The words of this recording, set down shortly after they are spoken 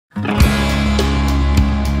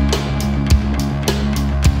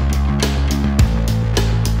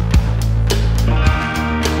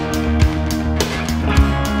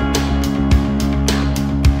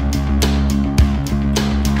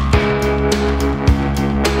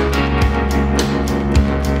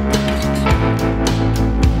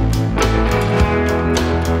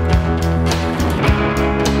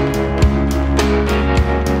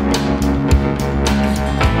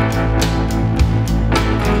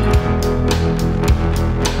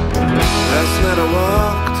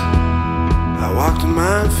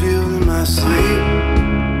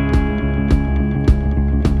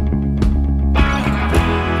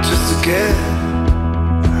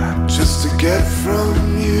away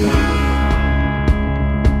from you.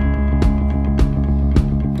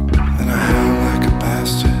 And I howl like a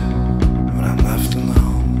bastard when I'm left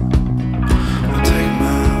alone. I take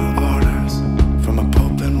my orders from a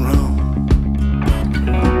pope in Rome.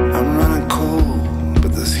 I'm running cold,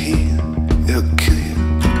 but this heat, it'll kill you.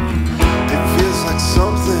 It feels like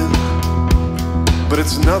something, but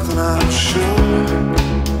it's nothing, I'm sure.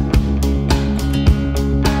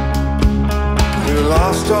 We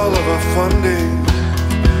lost all of our funding,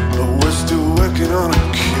 but we're still working on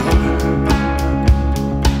a cure.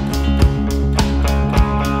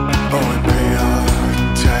 Oh, we pay our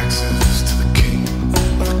taxes to the king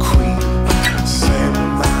or the queen. Say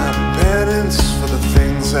my penance for the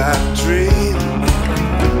things I dream.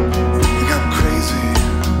 Think I'm crazy,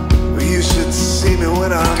 but you should see me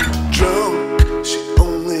when I'm drunk. She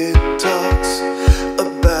only talks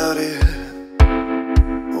about it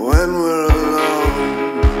when we're alone.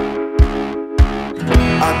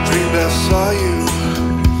 I dreamed I saw you,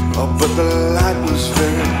 oh, but the light was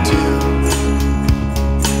very dim.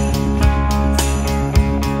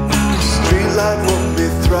 The street light won't be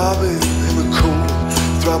throbbing in the cold,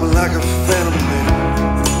 throbbing like a phantom limb.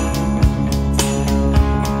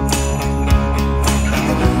 And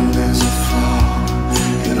the moon is a flaw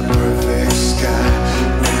in a perfect sky,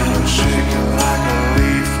 and I'm shaking like a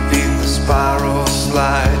leaf beneath the spiral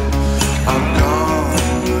slide. I'm gone,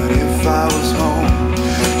 but if I was home,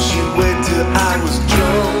 she'd wait till I was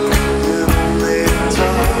drunk and only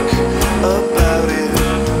talk about it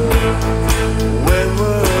when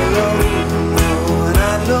we're alone. And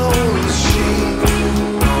I know she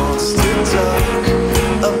wants to talk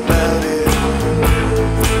about it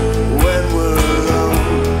when we're alone.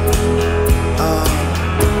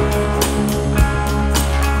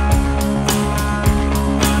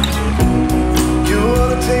 You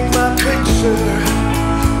wanna take my picture?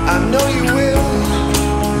 I know you will.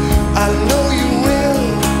 I know you will.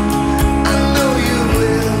 I know you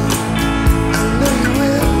will. I know you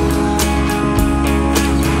will.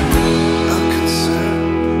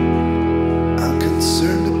 I'm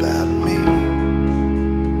concerned about me.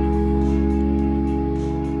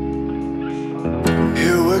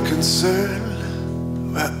 Here we're concerned.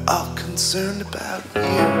 We're all concerned about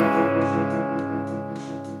you.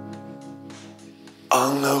 Oh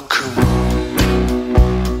no, come on.